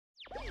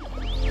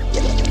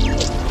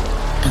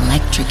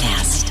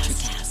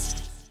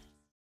Electrocast.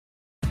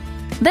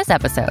 This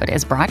episode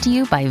is brought to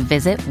you by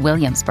Visit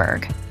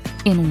Williamsburg.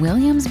 In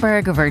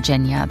Williamsburg,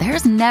 Virginia,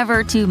 there's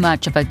never too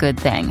much of a good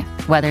thing.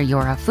 Whether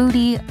you're a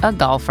foodie, a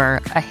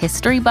golfer, a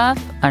history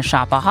buff, a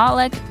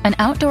shopaholic, an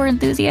outdoor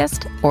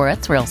enthusiast, or a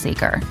thrill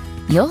seeker,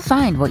 you'll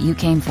find what you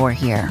came for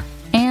here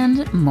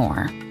and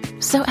more.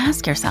 So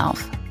ask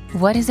yourself,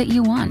 what is it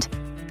you want?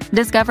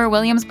 Discover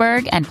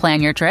Williamsburg and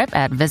plan your trip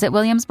at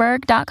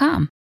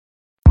visitwilliamsburg.com.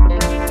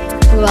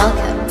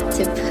 Welcome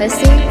to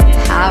Pussy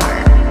Power.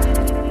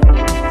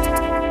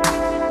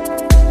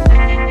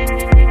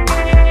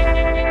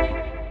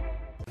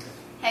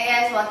 Hey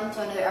guys, welcome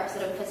to another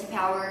episode of Pussy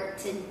Power.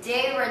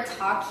 Today we're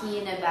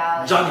talking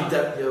about Johnny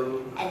Depp,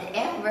 yo. And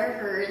Amber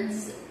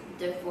Heard's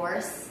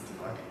divorce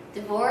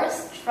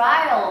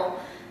trial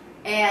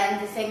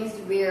and the things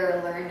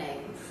we're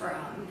learning from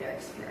their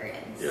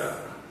experience. Yeah.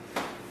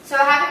 So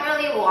I haven't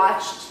really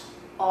watched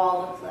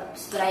all the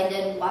clips, but I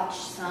did watch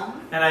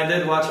some. And I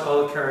did watch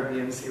all the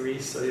Caribbean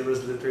series, so it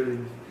was literally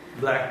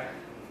black.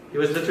 It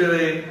was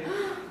literally,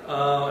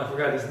 I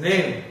forgot his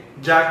name,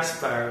 Jack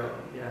Sparrow.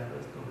 Yeah,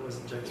 it was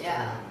Jack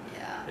Sparrow.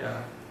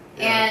 Yeah.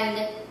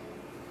 And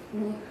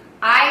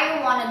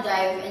I want to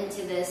dive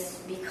into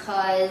this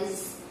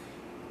because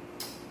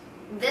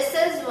this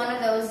is one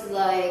of those,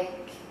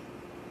 like,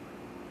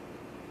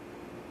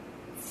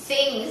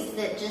 things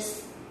that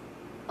just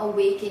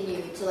awaken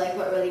you to, like,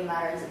 what really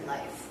matters in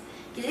life.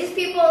 Because these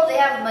people, they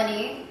have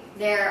money,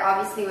 they're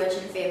obviously rich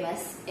and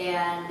famous,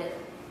 and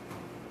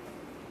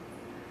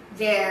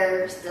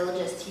they're still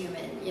just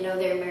human. You know,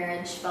 their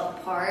marriage fell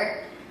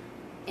apart,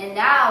 and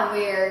now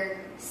we're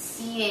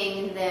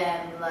seeing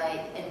them,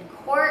 like, in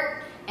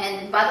court.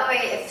 And by the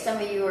way, if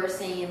some of you are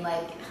saying,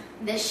 like,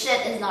 this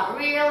shit is not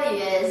real, you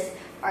guys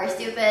are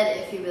stupid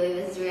if you believe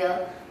this is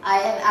real. I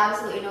have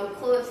absolutely no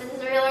clue if this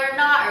is real or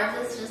not, or if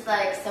this is just,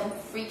 like, some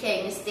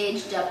freaking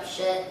staged up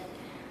shit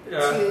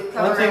to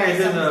cover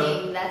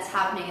something that's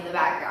happening in the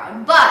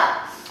background. But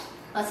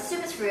let's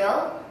assume it's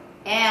real,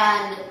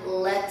 and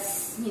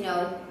let's,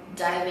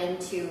 dive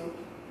into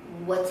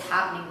what's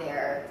happening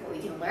there, what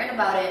we can learn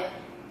about it,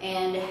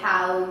 and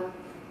how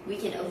we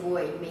can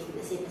avoid making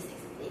the same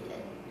mistakes that they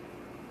did.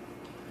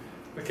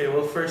 Okay,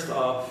 well, first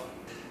off,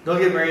 don't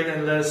get married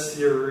unless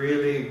you're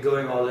really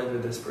going all in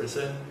with this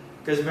person.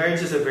 Because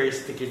marriage is a very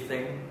sticky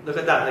thing. Look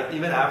at that, like,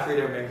 even after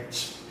their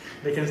marriage,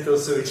 they can still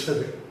sue each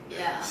other.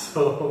 Yeah.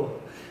 So,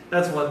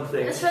 that's one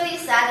thing. It's really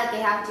sad that they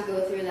have to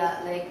go through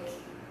that, like,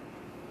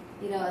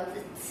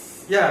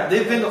 it's... Yeah,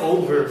 they've been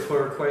over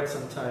for quite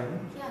some time.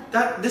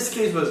 Yeah. This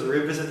case was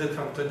revisited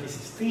from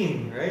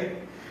 2016, right?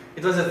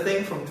 It was a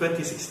thing from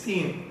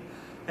 2016.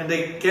 And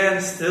they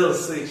can still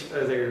sue each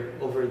other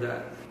over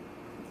that.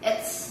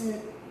 It's,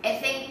 I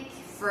think,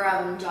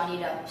 from Johnny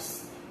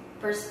Depp's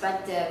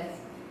perspective,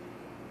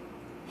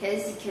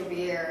 his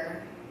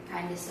career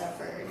kind of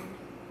suffered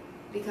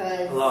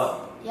because... A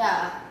lot.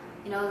 Yeah.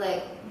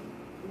 Like,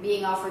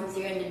 being offered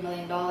 $300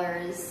 million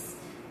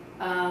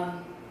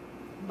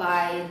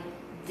by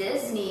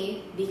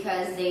Disney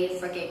because they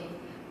freaking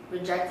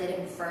rejected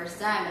him the first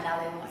time and now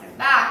they want him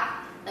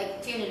back.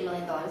 Like, $200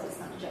 million, that's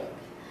not a joke.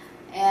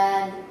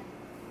 And...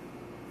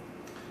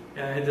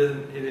 Yeah, he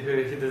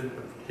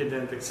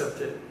didn't accept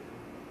it.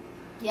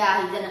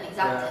 Yeah, he didn't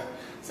accept it.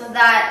 So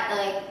that,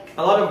 like... A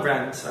lot of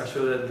brands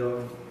actually let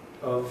go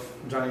of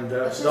Johnny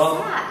Depp. Which is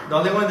sad. The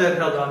only one that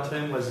held on to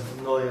him was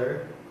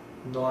Noir,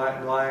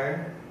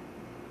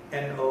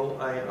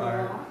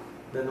 N-O-I-R,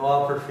 the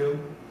Noir perfume.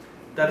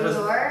 That Dior? was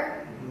Noir.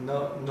 Or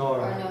no,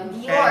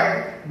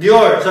 Dior.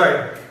 Dior,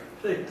 sorry.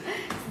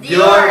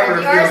 Dior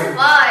perfume. Dior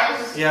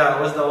Sauvage. Yeah,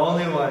 it was the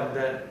only one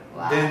that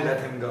didn't let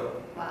him go.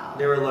 Wow.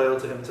 They were loyal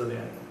to him till the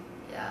end.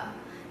 Yeah.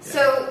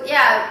 So,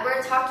 yeah,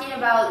 we're talking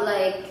about,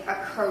 like, a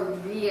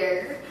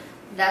career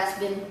that's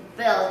been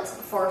built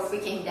for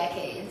freaking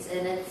decades,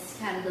 and it's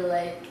kind of,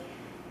 like,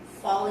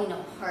 falling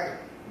apart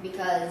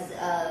because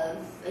of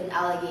an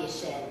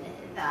allegation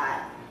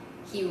that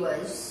he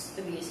was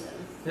abusive.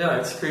 Yeah,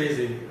 it's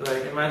crazy.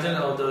 Like, imagine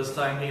all those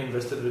time he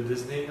invested with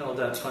Disney, all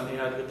that fun he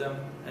had with them,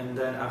 and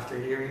then after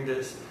hearing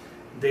this,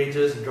 they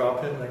just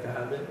drop him like a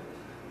habit.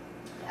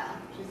 Yeah,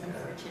 which is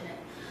unfortunate.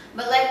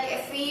 But, like,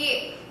 if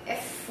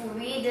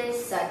we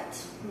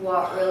dissect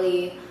what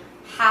really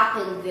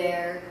happened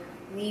there,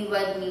 we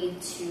would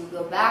need to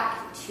go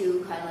back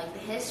to kind of like the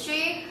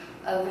history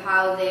of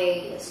how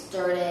they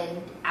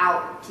started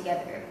out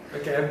together.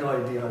 Okay, I have no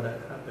idea how that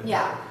happened.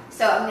 Yeah,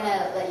 so I'm going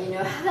to let you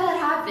know how that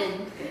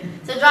happened.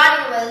 So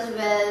Johnny was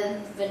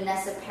with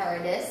Vanessa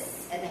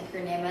Paradis, I think her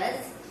name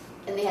is,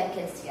 and they had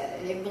kids together.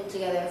 They've been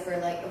together for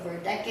like over a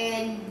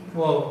decade.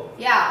 Whoa.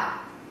 Yeah.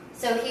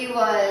 So he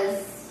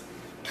was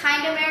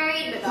kind of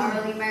married, but not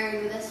really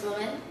married with this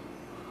woman.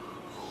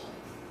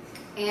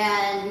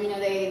 And,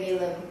 they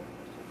live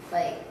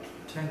like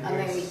 10 years. a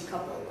married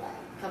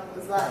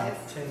couple's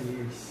life. 10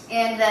 years.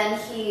 And then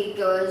he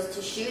goes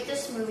to shoot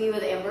this movie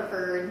with Amber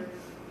Heard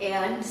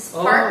and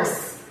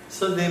Sparks.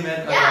 So they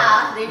met.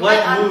 Yeah, they met.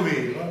 What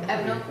movie? I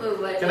have no clue.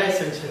 But Can I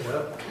search it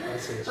up? I'll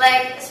search.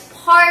 Like,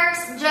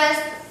 Sparks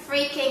just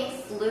freaking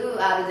flew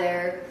out of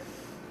there.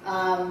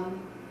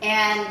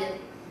 And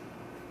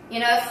you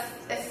know,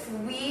 if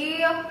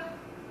we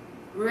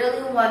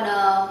really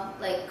wanna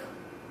like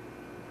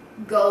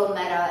go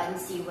meta and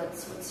see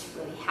what's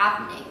really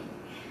happening,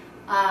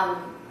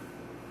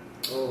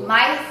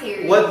 my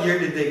theory. What year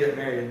did they get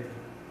married?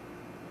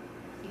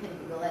 You can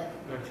Google it.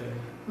 Okay.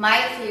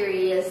 My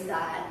theory is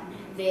that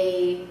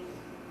they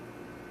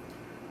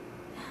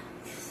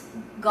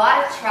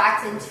got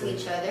attracted to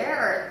each other,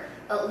 or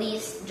at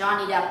least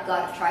Johnny Depp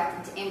got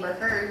attracted to Amber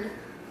Heard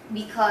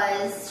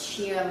because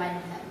she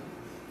reminded him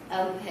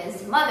of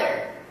his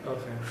mother,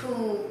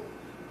 who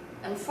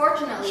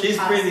unfortunately she's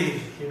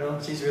pretty, you know,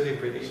 she's really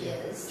pretty. She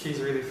is.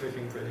 She's really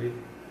freaking pretty.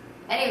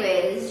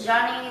 Anyways,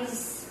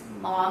 Johnny's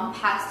mom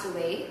passed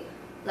away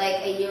like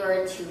a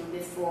year or two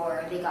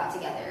before they got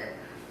together.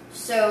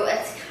 So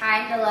it's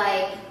kind of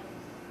like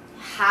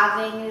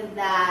having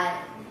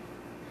that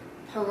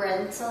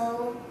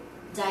parental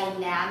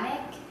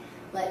dynamic,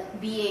 like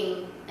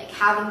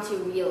having to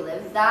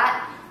relive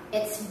that.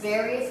 It's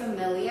very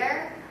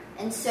familiar,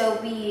 and so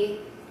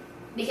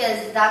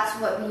because that's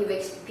what we've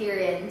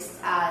experienced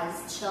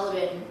as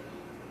children,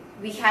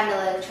 we kind of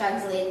like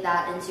translate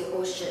that into,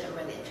 oh shit, I'm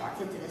really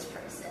attracted to this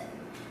person.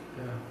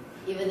 Yeah.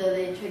 Even though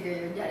they trigger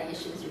your daddy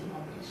issues, your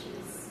mom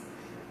issues.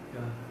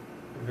 Yeah.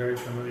 Very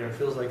familiar. It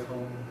feels like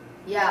home.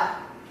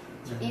 Yeah.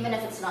 Even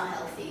if it's not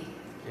healthy.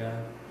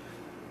 Yeah.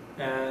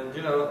 And,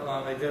 you know,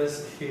 I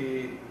guess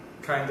he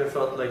kind of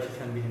felt like he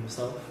can be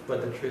himself,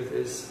 but the truth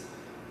is,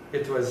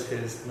 it was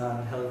his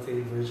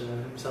non-healthy version of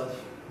himself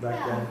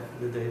back then,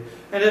 in the day.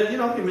 And then, you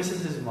know, he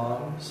misses his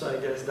mom, so I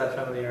guess that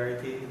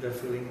familiarity, the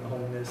feeling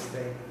homeless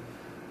thing,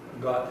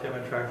 got him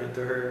attracted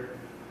to her,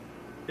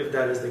 if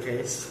that is the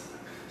case.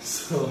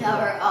 So yeah,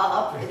 we're all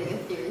operating in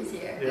theories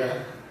here.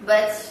 Yeah.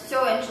 But it's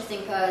so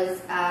interesting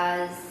because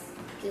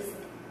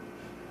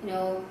you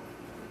know,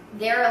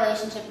 their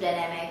relationship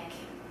dynamic,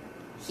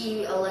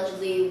 he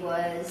allegedly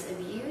was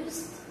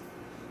abused,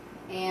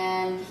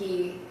 and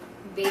he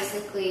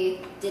basically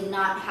did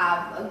not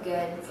have a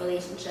good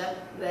relationship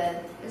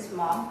with his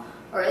mom,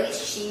 or at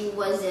least she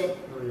wasn't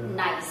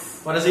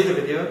nice. Want to see the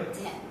video? To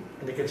him.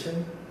 In the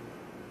kitchen?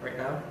 Right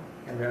now?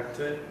 And react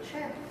to it?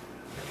 Sure.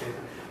 Okay.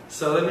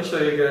 So let me show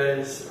you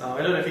guys,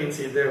 I don't know if you can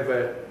see it there,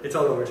 but it's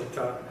all over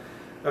TikTok.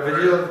 A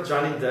video of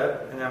Johnny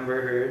Depp and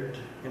Amber Heard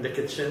in the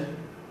kitchen.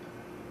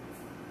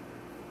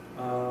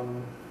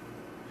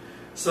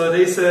 So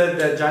they said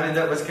that Johnny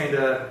Depp was kind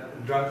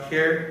of drunk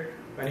here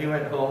when he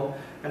went home,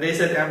 and they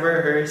said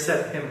Amber Heard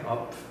set him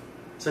up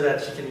so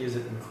that she can use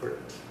it in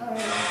court. Oh, really?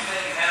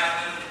 Something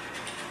happened.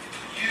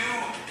 You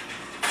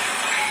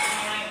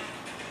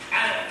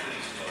out of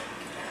control.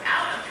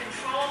 Out of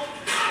control.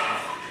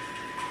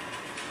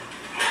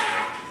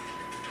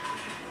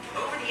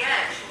 Over the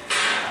edge.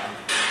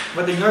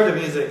 But ignore the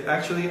music.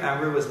 Actually,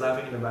 Amber was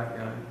laughing in the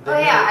background. Oh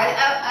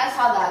yeah, I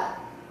saw that.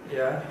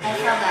 Yeah. I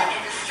saw that.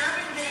 A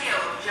disturbing video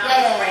of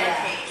Johnny's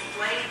rampage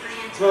played for the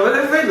entire. Well,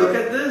 if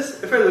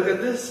I look at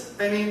this,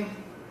 I mean,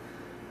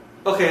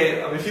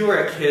 okay, if you were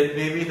a kid,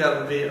 maybe that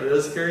would be a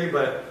little scary,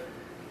 but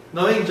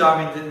knowing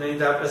Johnny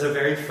Depp as a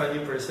very funny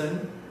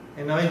person,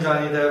 and knowing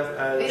Johnny Depp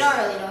as... You don't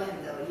really know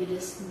him though, you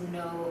just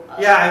know...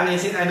 Yeah, I mean,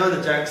 I know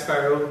the Jack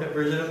Sparrow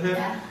version of him.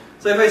 Yeah.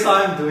 So if I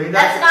saw him doing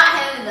that... That's not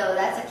him though,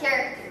 that's a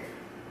character.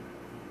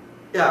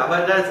 Yeah,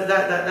 but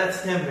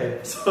that's him,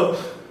 babe. So,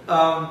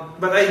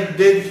 but I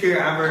did hear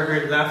Amber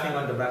Heard laughing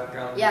on the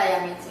background.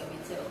 Yeah, me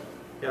too.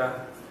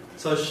 Yeah.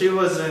 So she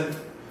wasn't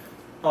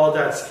all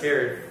that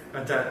scared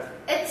at that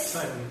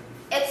time.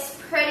 It's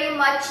pretty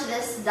much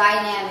this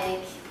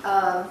dynamic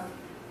of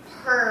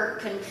her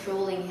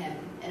controlling him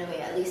in a way.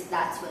 At least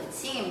that's what it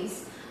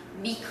seems,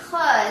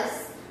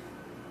 because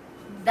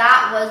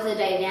that was the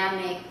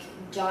dynamic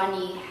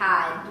Johnny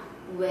had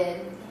with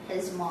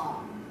his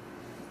mom.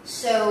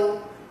 So,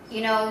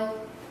 you know,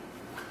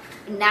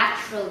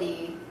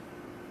 naturally,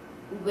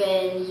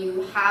 when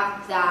you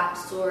have that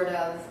sort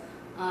of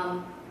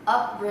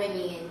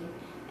upbringing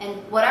and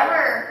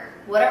whatever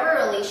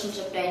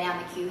relationship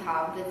dynamic you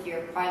have with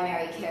your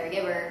primary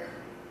caregiver,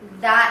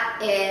 that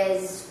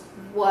is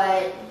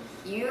what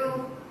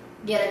you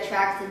get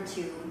attracted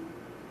to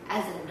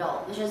as an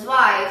adult. Which is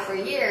why for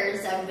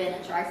years I've been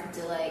attracted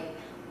to like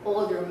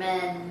older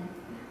men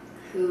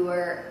who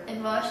were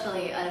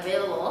emotionally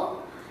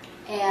unavailable.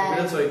 And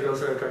Maybe that's why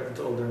girls are attracted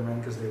to older men,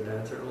 because their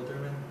dads are older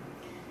men.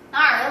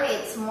 not really,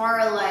 it's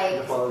more like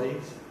The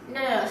qualities.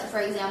 No. So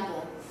for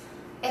example,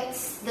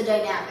 it's the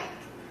dynamic.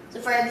 So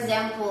for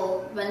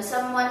example, when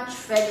someone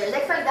triggers,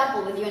 like for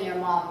example with you and your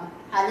mom,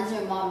 how does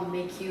your mom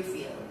make you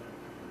feel?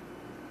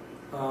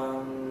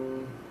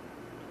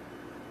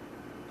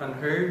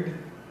 Unheard.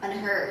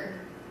 Unheard.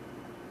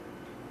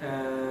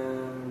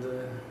 And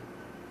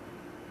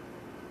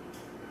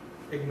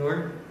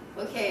ignored.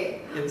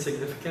 Okay.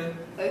 Insignificant.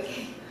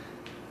 Okay.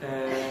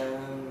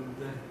 And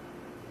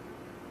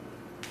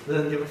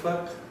doesn't give a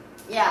fuck.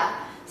 Yeah.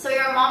 So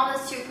your mom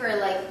was super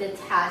like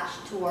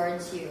detached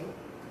towards you,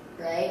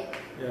 right?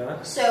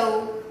 Yeah.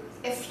 So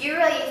if you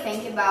really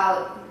think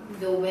about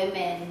the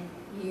women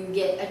you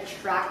get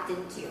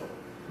attracted to.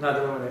 Not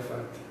the woman I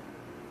fucked.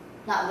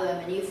 Not the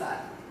women you fuck.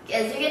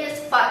 Because you can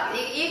just fuck.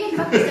 You can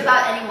fuck just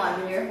about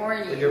anyone when you're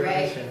horny,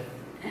 right?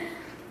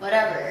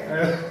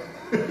 Whatever.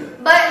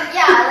 But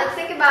yeah, like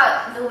think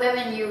about the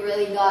women you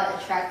really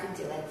got attracted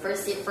to, like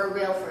for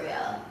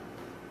real.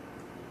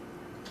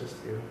 Just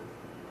you.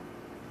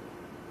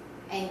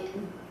 And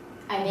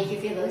I make you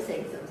feel those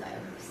things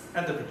sometimes.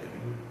 At the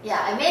beginning. Yeah,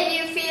 I made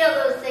you feel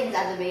those things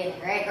at the beginning,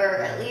 right? Or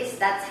at least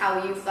that's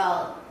how you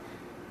felt.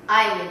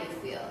 I made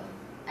you feel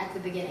at the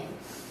beginning.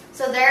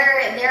 So there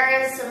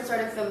is some sort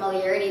of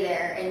familiarity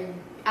there, and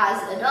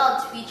as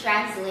adults, we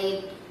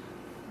translate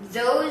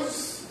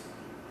those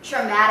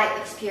traumatic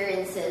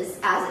experiences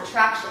as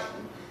attraction,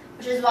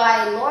 which is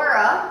why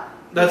Laura.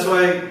 That's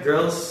why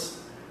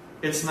girls,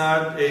 it's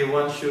not a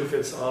one shoe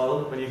fits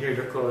all. When you hear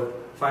the quote,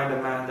 "Find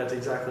a man that's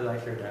exactly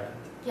like your dad."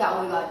 Yeah,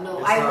 oh my god, no,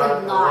 It's I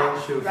would not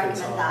recommend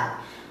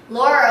that.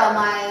 Laura,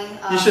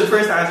 You should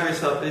first ask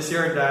yourself: is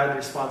your dad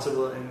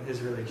responsible in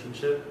his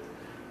relationship?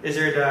 Did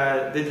your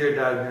dad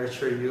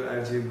nurture you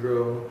as you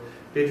grow?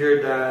 Did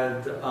your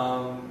dad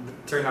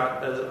turn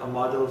out as a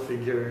model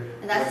figure?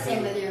 And that's the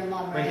same with your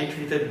mom, right? When he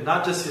treated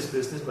not just his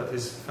business but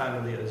his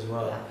family as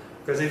well.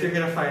 Because if you're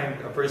gonna find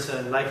a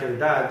person like your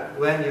dad,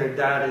 when your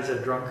dad is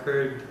a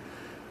drunkard,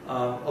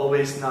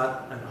 always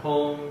not at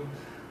home,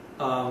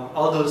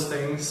 all those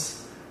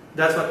things,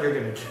 that's what you're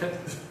gonna get.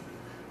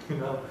 You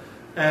know.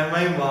 And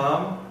my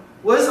mom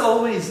was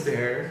always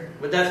there,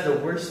 but that's the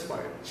worst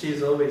part.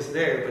 She's always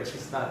there, but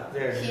she's not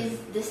there. She's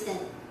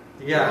distant.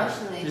 Yeah,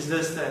 emotionally. she's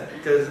distant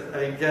because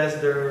I guess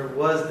there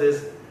was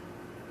this.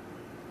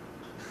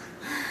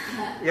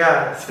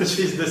 Yeah, so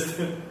she's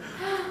distant,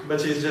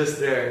 but she's just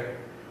there.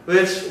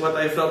 Which what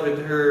I felt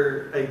with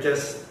her, I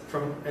guess,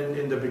 from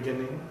in the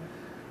beginning,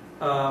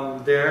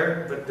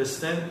 there but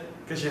distant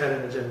because she had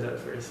an agenda at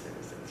first.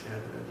 She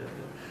had an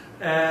agenda,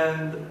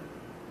 and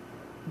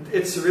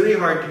it's really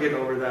hard to get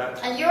over that.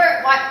 And you were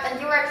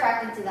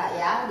attracted to that,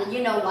 yeah? Did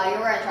you know why you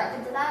were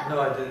attracted to that? No,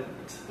 I didn't.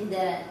 You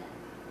didn't.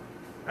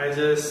 I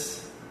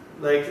just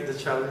liked the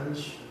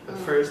challenge at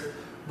first,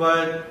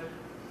 but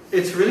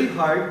it's really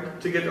hard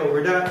to get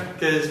over that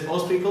because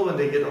most people, when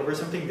they get over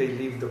something, they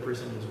leave the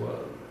person as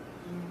well.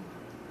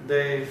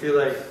 They feel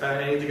like,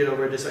 I need to get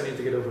over this, I need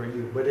to get over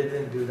you, but I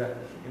didn't do that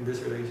in this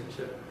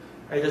relationship.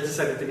 I just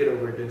decided to get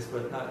over this,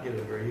 but not get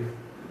over you,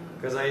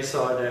 because I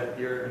saw that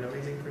you're an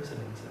amazing person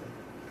inside.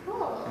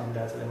 Cool. And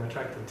that's what I'm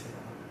attracted to now.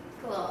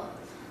 Cool.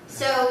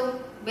 So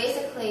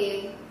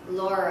basically,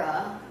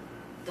 Laura,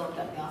 don't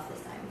cut me off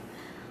this time.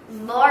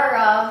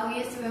 Laura, who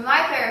used to be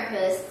my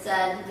therapist,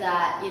 said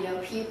that, you know,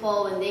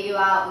 people, when they go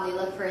out and they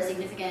look for a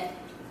significant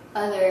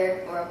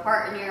other or a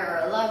partner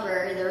or a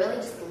lover, they're really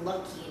just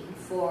looking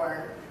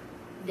for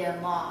their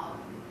mom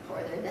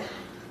or their dad.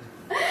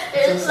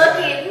 They're just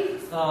looking.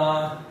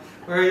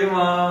 Where are you,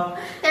 Mom?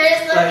 They're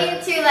just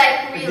looking to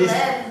like relive.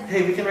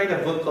 Hey, we can write a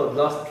book called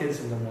Lost Kids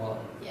in the Mall.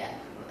 Yeah.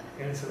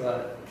 And it's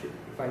about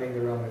finding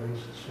the wrong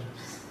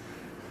relationships.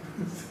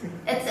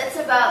 It's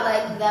about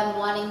like them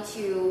wanting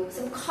to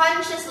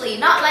subconsciously,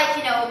 not like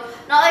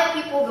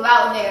people go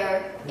out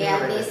there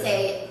and they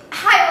say,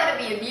 I want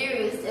to be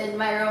abused in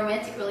my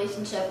romantic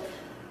relationship,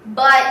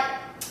 but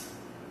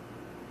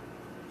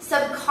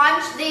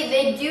subconsciously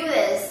they do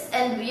this,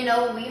 and you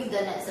know, we've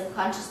done it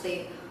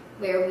subconsciously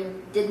where we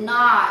did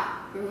not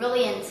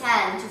really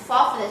intend to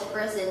fall for this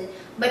person,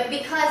 but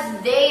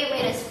because they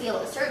made us feel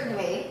a certain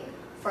way.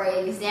 For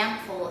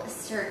example, a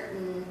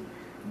certain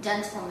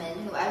gentleman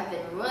who I've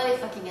been really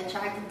fucking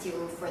attracted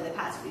to for the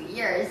past few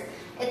years,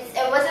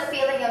 it was a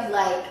feeling of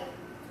like,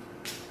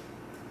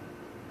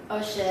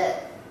 oh shit,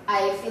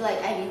 I feel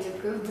like I need to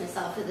prove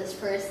myself to this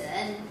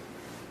person,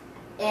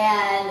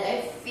 and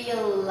I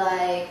feel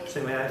like,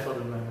 same way I felt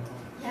in my mom.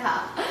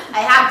 yeah, I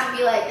have to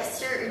be like a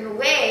certain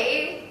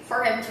way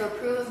for him to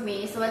approve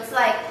me, so it's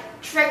like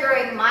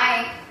triggering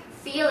my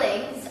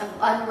feelings of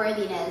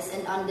unworthiness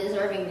and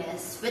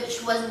undeservingness,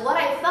 which was what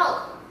I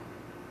felt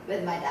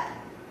with my dad.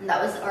 And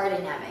that was our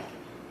dynamic.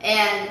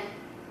 And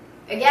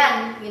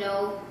again, you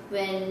know,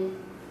 when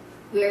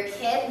we were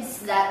kids,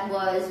 that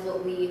was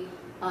what we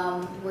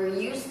were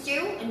used to,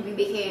 and we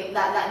became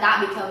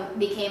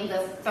became the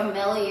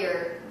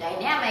familiar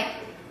dynamic,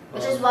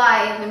 which is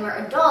why when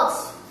we're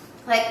adults,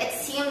 like it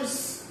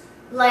seems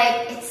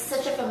like it's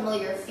such a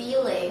familiar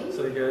feeling.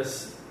 So I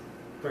guess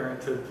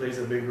parenthood plays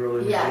a big role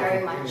in,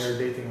 very in your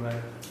dating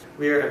life.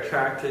 We are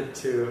attracted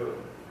to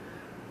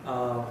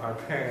our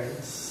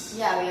parents.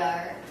 Yeah, we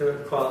are.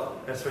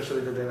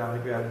 Especially the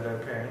dynamic we have with our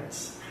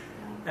parents.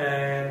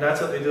 And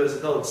that's what we do as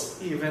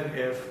adults, even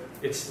if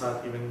it's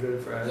not even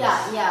good for us.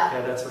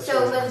 Yeah, that's what.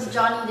 So with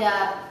Johnny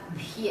Depp,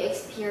 he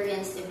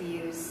experienced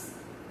abuse,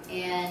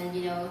 and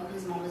you know,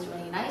 his mom was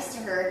really nice to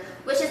her,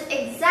 which is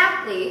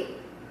exactly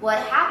what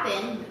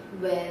happened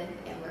with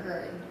Amber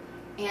Heard.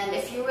 And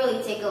if you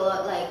really take a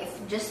look, like,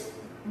 if just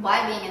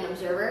by being an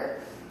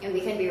observer, and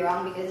we could be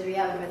wrong because we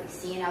haven't really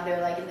seen how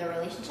they're like in their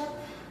relationship,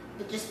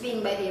 but just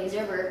being by the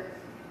observer,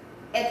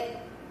 it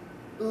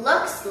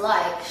looks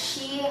like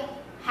she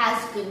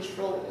has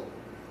control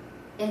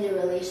in the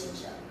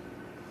relationship.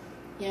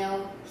 You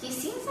know, he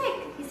seems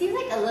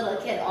like a little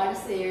kid,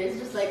 honestly. He's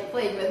just like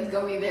playing with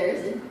gummy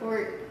bears in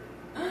court.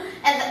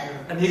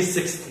 And he's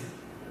 60.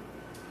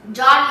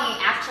 Johnny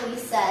actually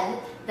said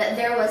that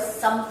there was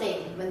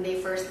something when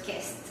they first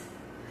kissed.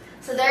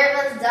 So there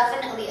was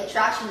definitely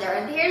attraction there.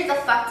 And here's the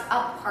fucked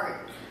up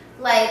part.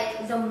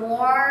 Like, the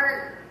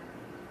more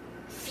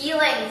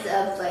feelings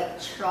of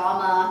like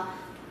trauma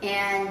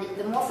and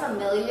the more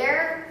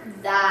familiar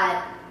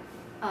that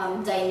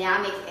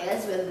dynamic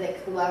is with like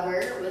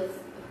whoever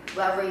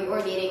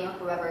you're dating or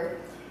whoever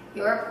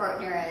your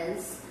partner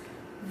is,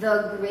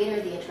 the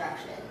greater the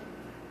attraction.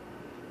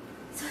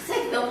 So it's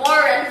like the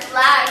more red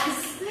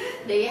flags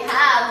they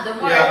have, the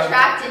more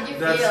attracted you feel.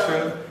 That's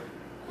true.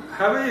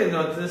 Haven't you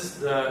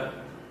noticed that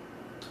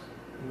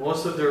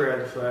most of the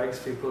red flags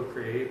people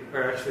create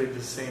are actually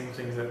the same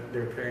things that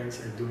their parents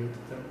are doing to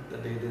them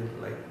that they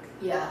didn't like?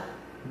 Yeah.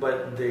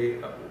 But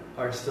they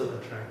are still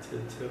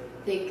attracted to.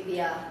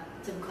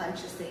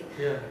 Subconsciously.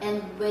 Yeah.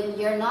 And when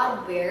you're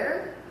not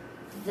aware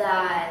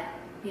that,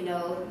 you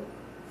know,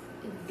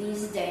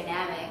 these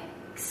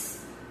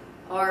dynamics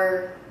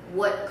are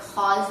what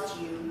caused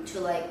you to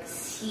like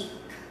seek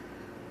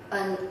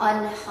an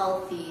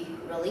unhealthy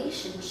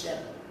relationship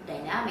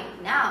dynamic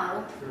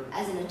now,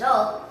 as an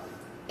adult,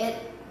 it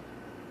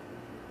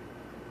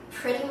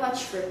pretty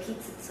much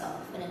repeats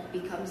itself and it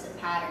becomes a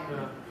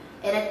pattern.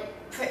 And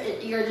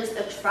you're just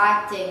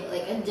attracting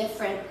like a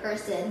different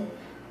person,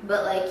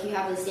 but like you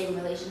have the same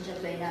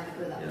relationship dynamic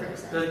with that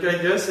person. Like,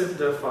 I guess if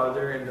the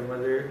father and the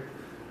mother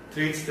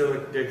treats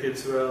their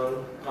kids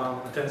well,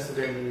 attends to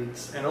their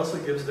needs, and also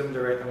gives them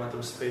the right amount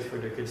of space for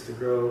their kids to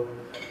grow,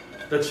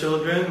 the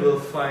children will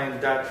find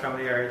that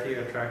familiarity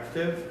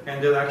attractive,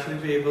 and they'll actually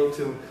be able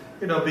to,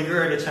 you know,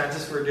 bigger are the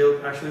chances where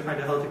they'll actually find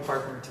a healthy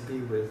partner to be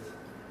with.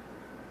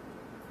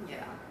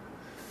 Yeah.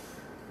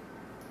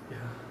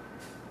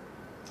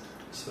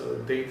 So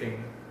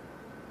dating.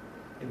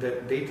 In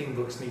the dating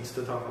books needs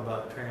to talk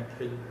about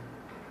parenthood.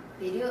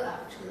 They do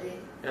actually.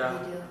 Yeah.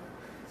 They do.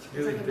 It's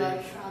really talking big.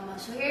 about trauma.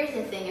 So here's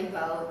the thing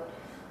about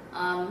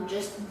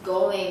just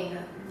going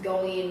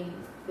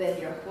with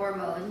your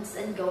hormones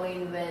and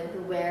going with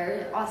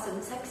where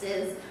awesome sex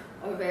is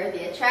or where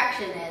the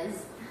attraction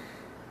is.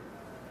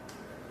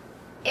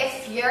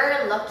 If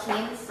you're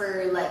looking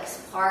for like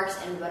sparks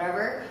and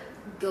whatever,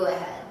 go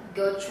ahead.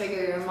 Go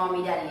trigger your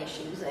mommy daddy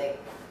issues. Like,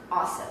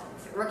 awesome.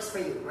 If it works for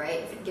you, right?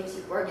 If it gives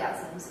you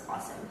orgasms,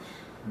 awesome.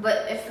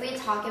 But if we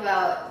talk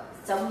about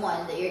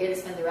someone that you're going to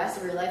spend the rest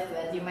of your life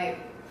with, you might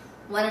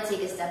want to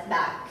take a step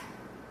back.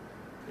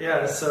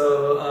 Yeah,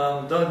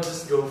 so don't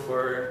just go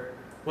for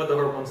what the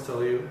hormones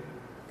tell you,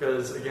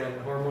 because again,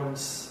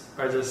 hormones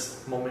are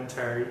just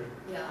momentary.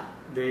 Yeah.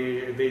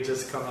 They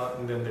just come out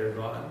and then they're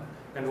gone.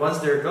 And once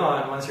they're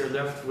gone, once you're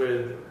left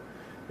with,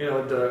 you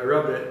know, the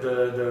rubbish,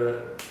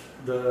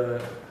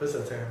 the what's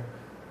that term?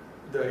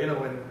 You know,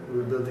 when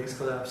buildings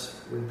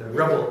collapse with the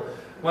rubble.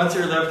 Once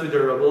you're left with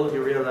the rubble,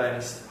 you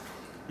realize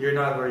you're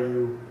not where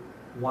you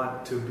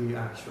want to be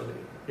actually.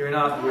 You're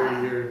not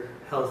where you're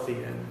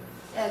healthy in.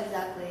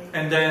 Exactly.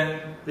 And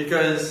then,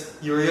 because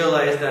you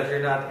realize that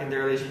you're not in the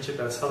relationship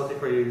that's healthy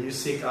for you, you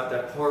seek out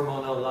that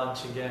hormonal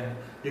launch again.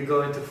 You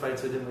go into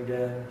fights with him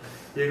again.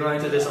 You go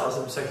into this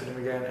awesome sex with him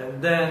again.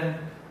 And then,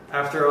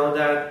 after all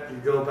that, you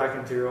go back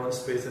into your own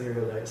space and you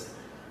realize,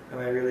 am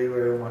I really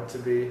where I want to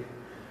be?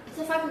 It's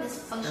a fucking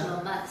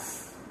dysfunctional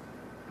mess.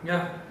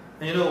 Yeah.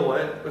 And you know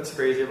what? What's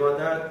crazy about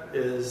that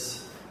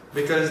is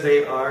because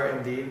they are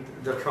indeed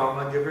the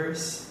trauma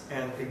givers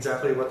and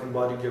exactly what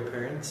embodied your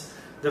parents,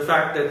 the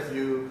fact that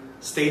you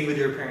stayed with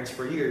your parents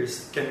for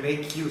years can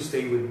make you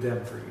stay with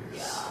them for years.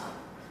 Yeah, so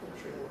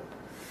true.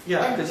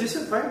 Yeah, because you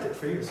survived it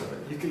for years. So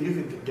you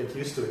could get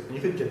used to it.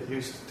 You could get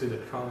used to the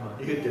trauma.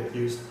 You could get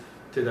used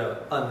to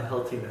the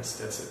unhealthiness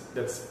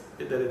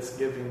that it's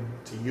giving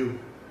to you.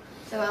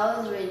 So I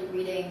was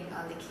reading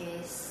on the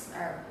case,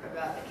 or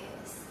about the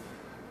case.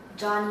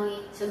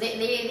 Johnny, so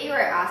they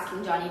were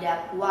asking Johnny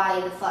Depp why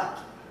the fuck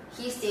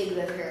he stayed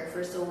with her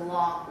for so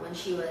long when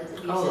she was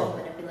abusive,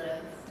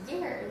 manipulative.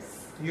 Years.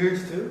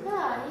 Years too?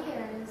 Yeah,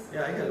 years.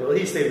 Yeah, I get it. Well,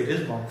 he stayed with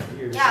his mom for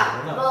years.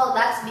 Yeah, so well,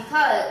 that's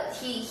because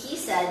he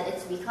said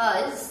it's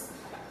because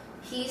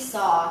he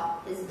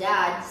saw his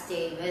dad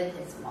stay with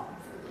his mom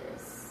for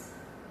years.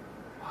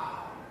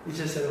 Wow. You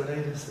just said what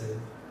I just said.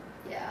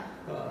 Yeah.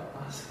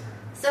 Awesome.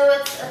 So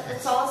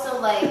it's also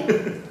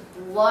like,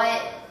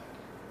 what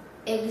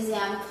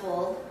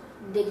example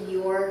did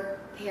your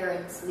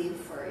parents leave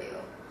for you?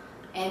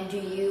 And do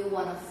you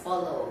want to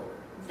follow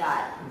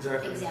that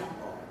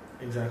example?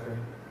 Exactly.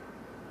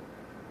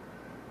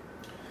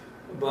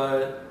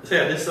 But so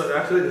yeah, this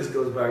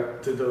goes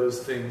back to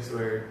those things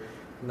where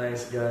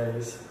nice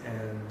guys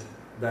and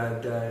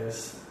bad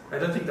guys. I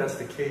don't think that's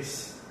the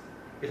case.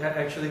 It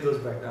actually goes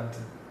back down to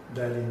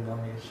daddy and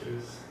mommy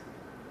issues.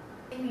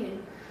 What do you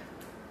mean?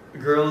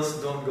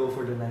 Girls don't go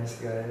for the nice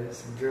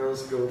guys.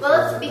 Girls go for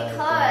Well, the bad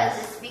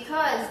guys. it's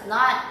because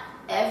not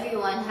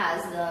everyone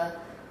has the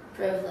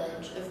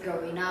privilege of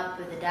growing up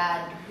with a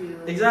dad who...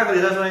 Exactly,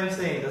 that's what I'm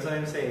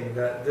saying.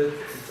 That it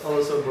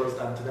also goes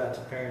down to that,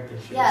 to parent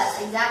issues.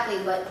 Yes, exactly.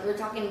 But we're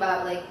talking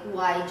about like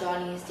why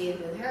Johnny stayed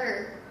with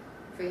her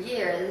for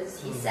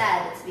years. He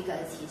said it's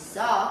because he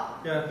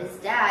saw his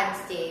dad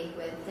stay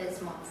with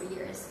his mom for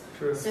years.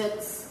 True. So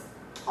it's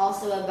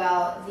also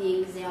about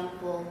the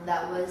example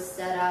that was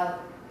set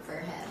out for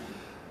him.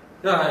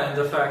 Yeah, and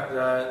the fact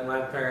that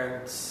my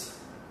parents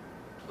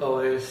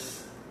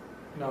always,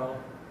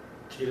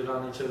 cheated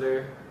on each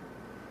other,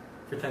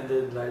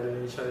 pretended, lied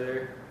on each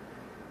other.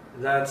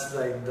 That's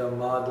like the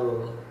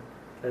model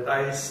that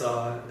I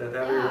saw that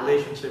every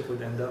relationship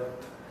would end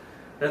up.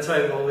 That's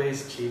why I've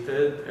always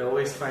cheated. I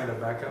always find a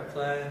backup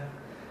plan.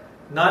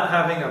 Not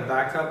having a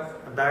back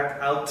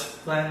out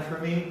plan for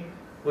me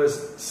was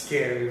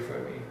scary for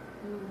me.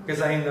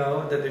 Because I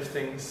know that if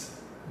things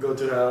go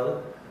to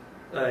hell,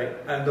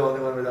 like I'm the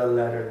only one without a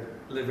ladder,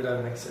 without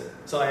an exit.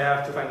 So I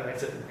have to find an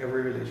exit in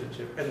every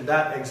relationship. And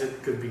that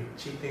exit could be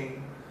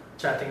cheating,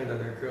 chatting with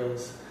other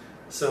girls.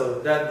 So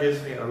that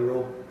gives me a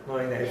rope,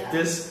 knowing that if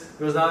this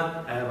goes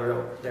on, I have a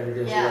rope. There it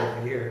is,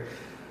 right here.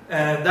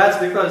 And that's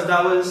because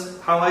that was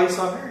how I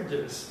saw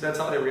marriages. That's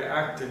how I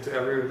reacted to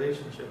every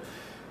relationship.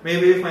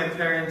 Maybe if my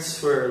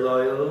parents were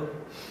loyal,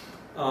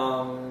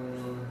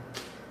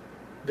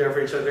 there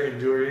for each other,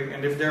 enduring,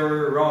 and if there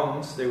were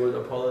wrongs, they would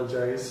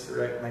apologize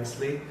right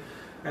nicely,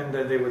 and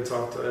then they would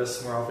talk to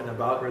us more often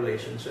about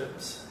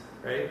relationships,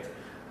 right?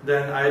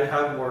 Then I'd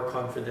have more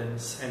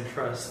confidence and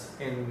trust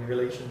in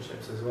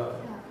relationships as well.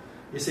 Yeah.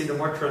 You see, the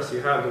more trust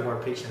you have, the more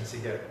patience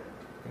you get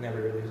in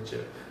every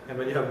relationship. And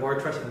when you have more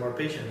trust and more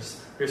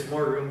patience, there's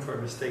more room for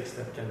mistakes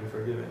that can be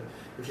forgiven.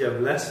 If you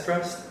have less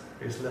trust,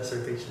 there's lesser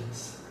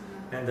patience.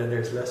 And then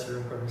there's less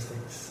room for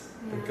mistakes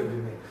that could be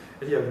made.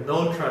 If you have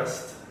no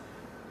trust,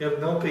 you have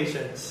no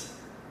patience,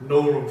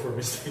 no room for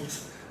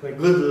mistakes. Like,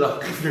 good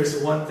luck. If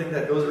there's one thing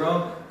that goes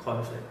wrong,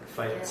 conflict,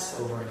 fights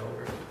over and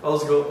over.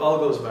 All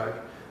goes back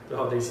to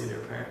how they see their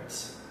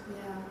parents.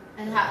 Yeah.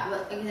 And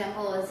what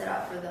example was set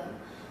out for them?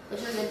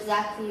 Which is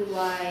exactly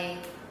why,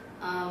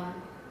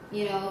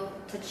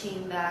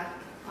 touching back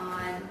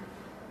on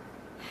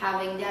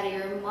having daddy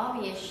or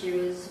mommy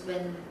issues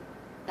when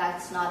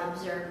that's not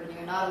observed, when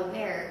you're not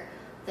aware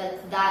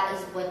that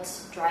is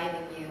what's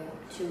driving you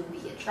to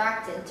be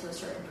attracted to a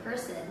certain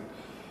person.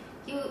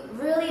 You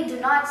really do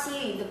not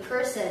see the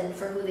person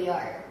for who they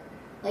are.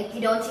 Like,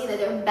 you don't see that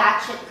they're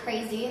batshit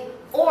crazy,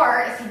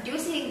 or if you do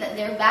see that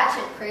they're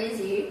batshit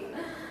crazy,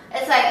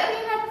 it's like,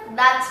 okay,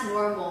 that's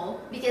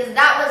normal, because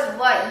that was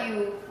what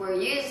you were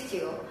used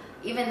to,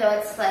 even though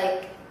it's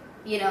like,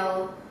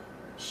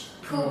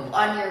 poop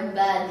on your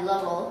bed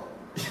level.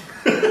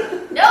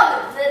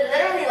 No,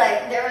 literally,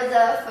 like, there was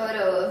a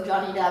photo of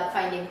Johnny Depp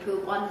finding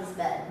poop on his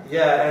bed.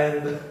 Yeah,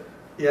 and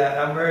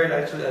Amber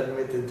actually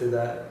admitted to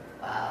that.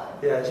 Wow.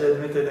 Yeah, she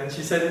admitted, and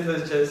she said it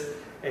was just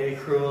a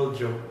cruel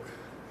joke.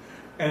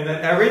 And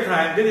then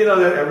did you know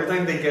that every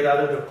time they get out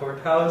of the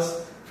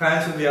courthouse,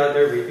 fans would be out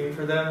there waiting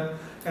for them?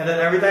 And then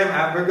every time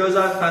Amber goes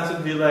out, fans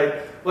would be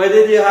like, why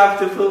did you have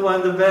to poop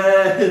on the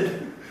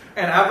bed?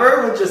 And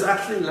Amber would just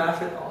actually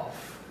laugh it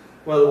off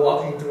while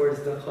walking towards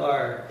the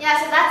car. Yeah,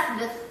 so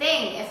that's the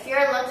thing. If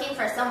you're looking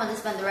for someone to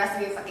spend the rest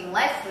of your fucking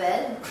life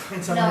with...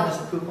 And someone has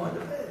to poop on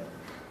the bed.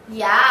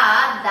 Yeah,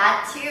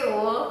 that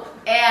too.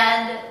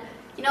 And,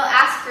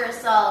 ask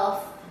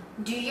yourself,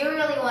 do you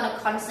really want to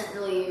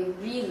constantly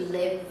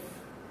relive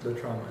the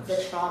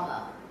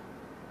trauma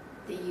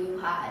that you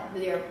had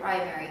with your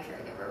primary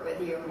caregiver, with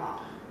your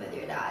mom, with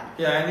your dad?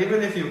 Yeah, and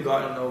even if you've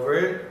gotten over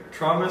it,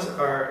 traumas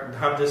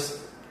have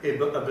this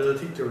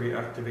ability to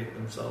reactivate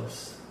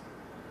themselves.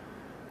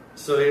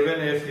 So even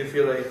if you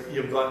feel like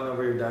you've gotten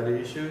over your daddy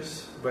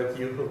issues, but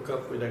you hook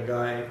up with a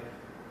guy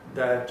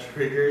that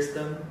triggers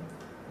them,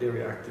 they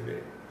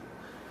reactivate.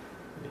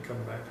 They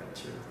come back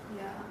at you.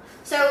 Yeah.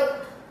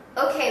 So,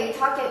 okay,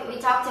 we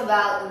talked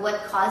about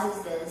what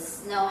causes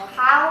this. Now,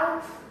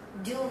 how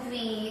do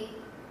we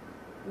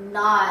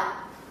not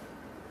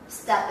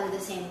step in the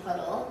same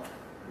puddle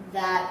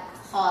that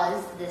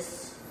caused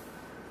this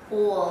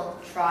whole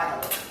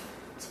trial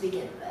to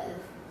begin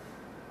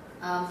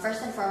with?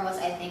 First and foremost,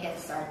 I think it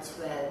starts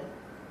with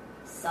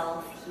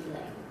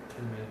self-healing.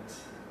 10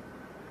 minutes.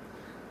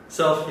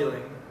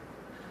 Self-healing.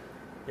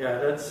 Yeah,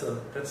 that's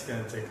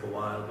gonna take a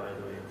while, by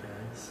the way,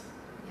 guys.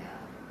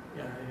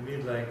 Yeah, you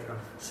need like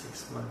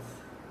 6 months.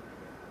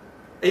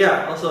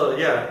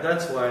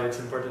 That's why it's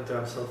important to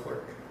have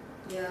self-work.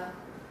 Yeah.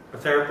 A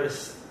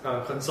therapist,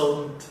 a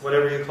consultant,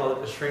 whatever you call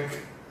it, a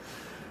shrink,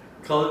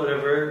 call it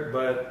whatever,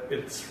 but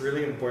it's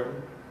really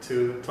important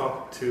to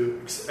talk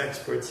to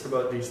experts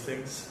about these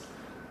things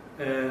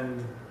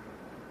and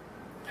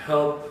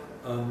help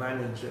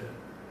manage it,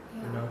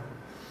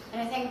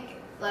 And I think,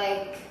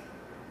 like,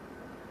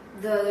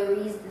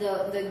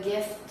 the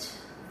gift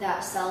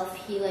that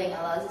self-healing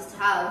allows us to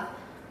have,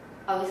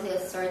 obviously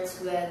it starts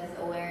with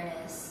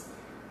awareness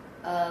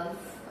of,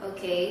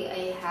 okay,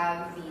 I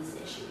have these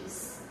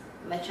issues.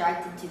 I'm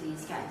attracted to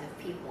these kinds of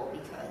people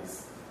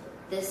because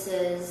this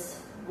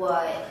is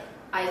what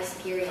I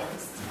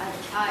experienced as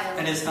a child.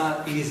 And it's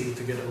not easy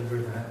to get over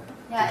that.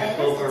 Yeah,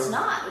 it's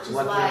not, which is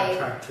what why you're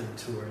attracted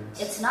towards.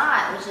 It's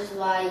not, which is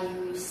why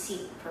you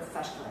seek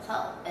professional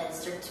help. And it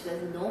starts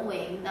with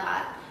knowing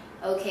that,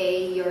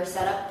 okay, you're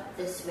set up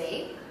this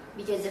way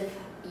because of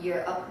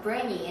your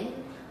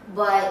upbringing,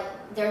 but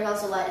there's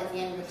also light at the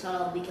end of the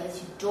tunnel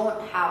because you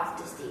don't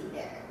have to stay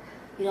there.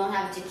 You don't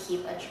have to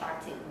keep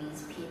attracting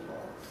these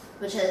people,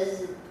 which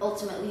is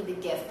ultimately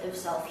the gift of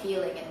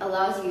self-healing. It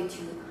allows you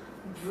to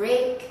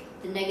break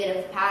the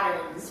negative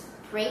patterns,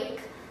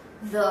 break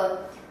the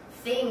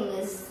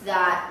things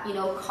that, you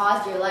know,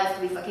 caused your life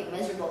to be fucking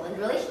miserable. And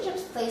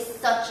relationships play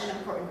such an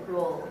important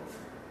role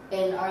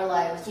in our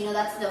lives. You know,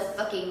 that's the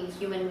fucking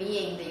human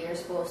being that you're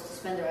supposed to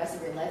spend the rest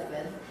of your life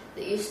with,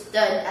 that you stood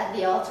at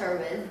the altar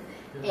with.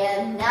 Yeah.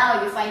 And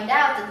now you find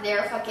out that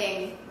they're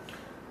fucking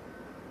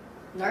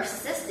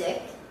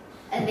narcissistic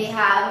and they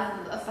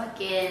have a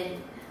fucking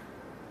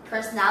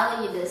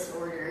personality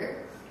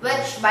disorder,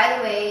 which, by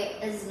the way,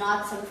 is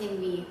not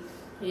something we,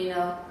 you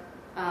know,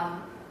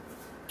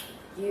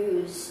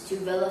 use to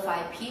vilify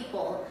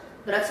people,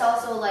 but it's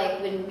also like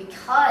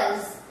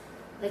because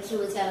like he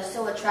was kind of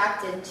so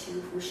attracted to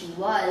who she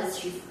was,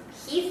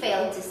 he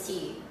failed to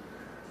see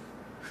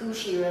who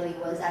she really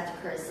was as a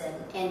person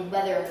and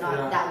whether or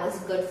not that was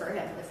good for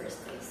him in the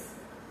first place.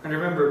 And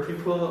remember,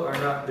 people are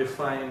not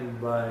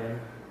defined by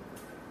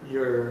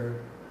your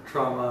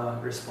trauma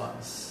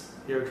response.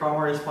 Your trauma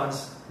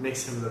response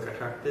makes him look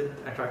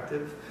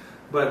attractive,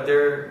 but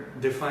they're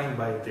defined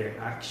by their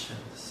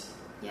actions.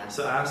 Yeah.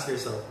 So ask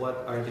yourself,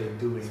 what are they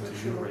doing so to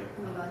true. you right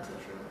Oh now? my God, so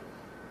true.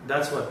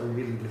 That's what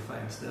really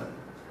defines them.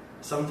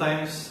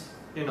 Sometimes,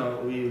 you know,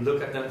 we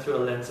look at them through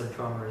a lens of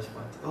trauma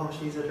response. Oh,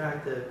 she's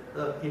attractive.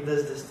 Look, he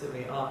does this to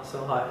me. Oh,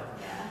 so hot.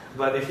 Yeah.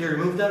 But if you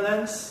remove the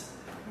lens,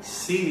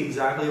 see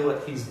exactly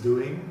what he's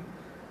doing.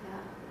 Yeah.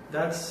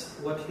 That's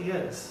what he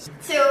is.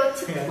 So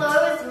to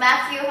close,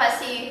 Matthew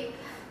Hussey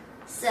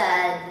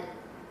said,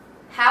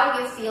 how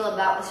you feel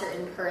about a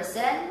certain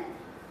person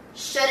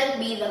shouldn't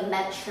be the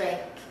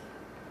metric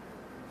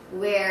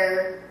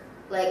where,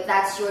 like,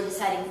 that's your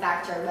deciding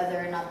factor whether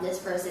or not this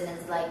person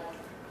is, like,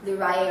 the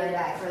ride or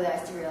die for the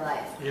rest of your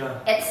life. Yeah.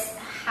 It's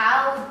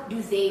how do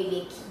they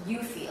make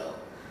you feel.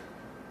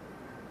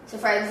 So,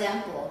 for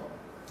example,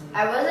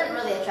 I wasn't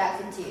really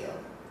attracted to you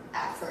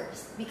at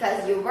first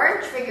because you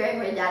weren't triggering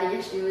my daddy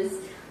issues.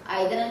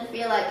 I didn't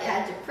feel like I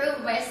had to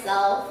prove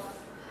myself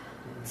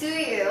to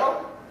you,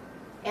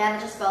 and it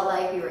just felt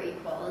like we were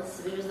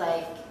equals. It was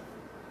like,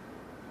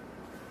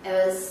 it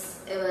was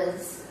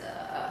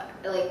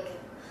like,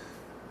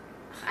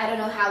 I don't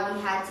know how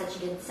we had such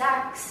good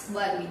sex,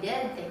 but we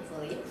did,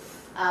 thankfully.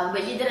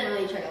 But you didn't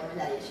really trigger my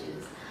daddy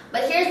issues.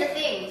 But here's the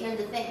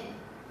thing,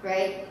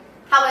 right?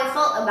 How I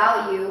felt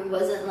about you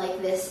wasn't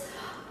like this,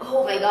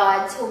 oh my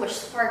God, so much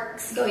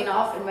sparks going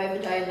off in my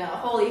vagina.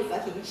 Holy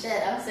fucking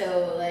shit, I'm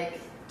so, like,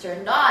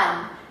 turned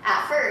on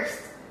at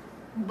first.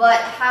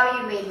 But how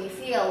you made me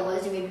feel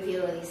was you made me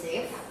feel really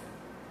safe.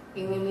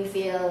 You made me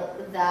feel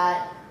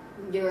that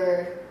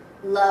your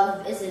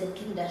love isn't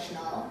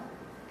conditional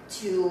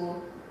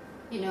to,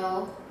 you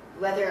know,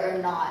 whether or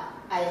not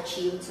I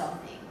achieved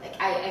something. Like,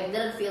 I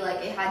didn't feel like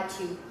I had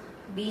to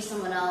be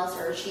someone else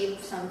or achieve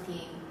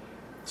something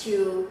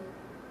to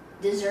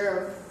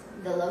deserve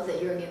the love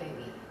that you're giving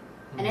me.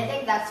 And I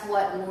think that's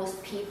what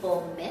most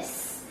people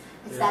miss.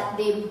 It's that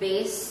they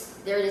base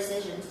their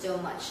decisions so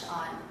much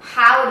on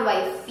how do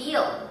I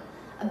feel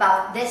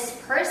about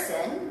this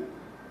person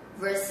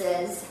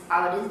versus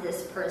how does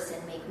this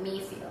person make me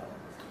feel.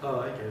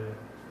 Oh, I get it.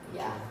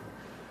 Yeah.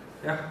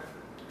 Yeah.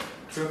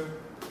 True.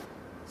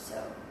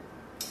 So,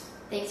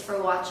 thanks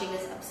for watching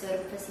this episode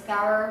of Pussy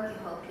Power.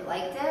 We hope you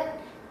liked it.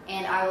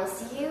 And I will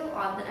see you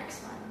on the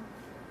next one.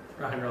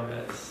 Rock and roll,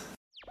 guys.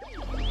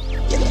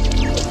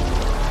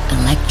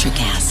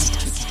 Electricast.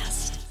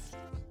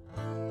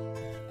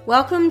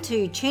 Welcome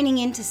to Tuning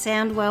Into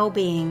Sound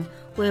Wellbeing,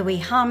 where we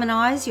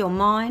harmonise your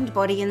mind,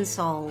 body and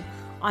soul.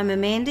 I'm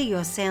Amanda,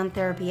 your sound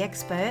therapy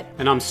expert.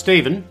 And I'm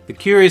Stephen, the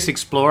curious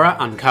explorer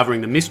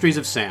uncovering the mysteries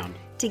of sound.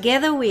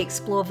 Together we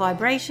explore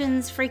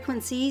vibrations,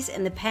 frequencies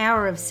and the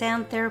power of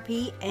sound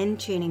therapy and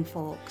tuning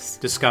forks.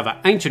 Discover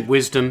ancient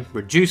wisdom,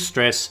 reduce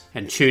stress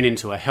and tune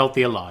into a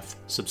healthier life.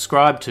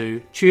 Subscribe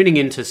to Tuning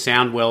Into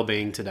Sound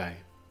Wellbeing today.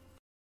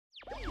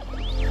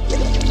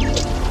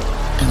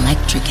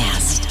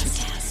 Electricast.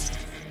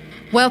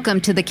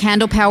 Welcome to the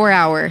Candle Power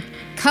Hour.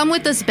 Come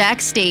with us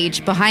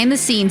backstage behind the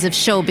scenes of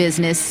show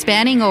business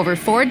spanning over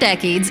 4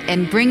 decades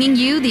and bringing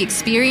you the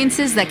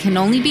experiences that can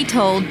only be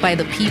told by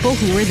the people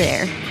who were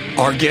there.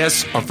 Our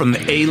guests are from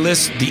the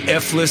A-list, the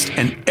F-list,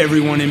 and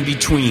everyone in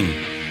between.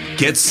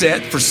 Get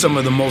set for some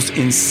of the most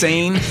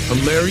insane,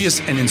 hilarious,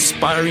 and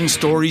inspiring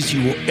stories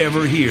you will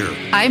ever hear.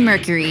 I'm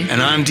Mercury.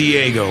 And I'm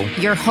Diego.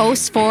 Your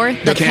host for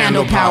the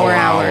Candle Power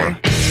Hour.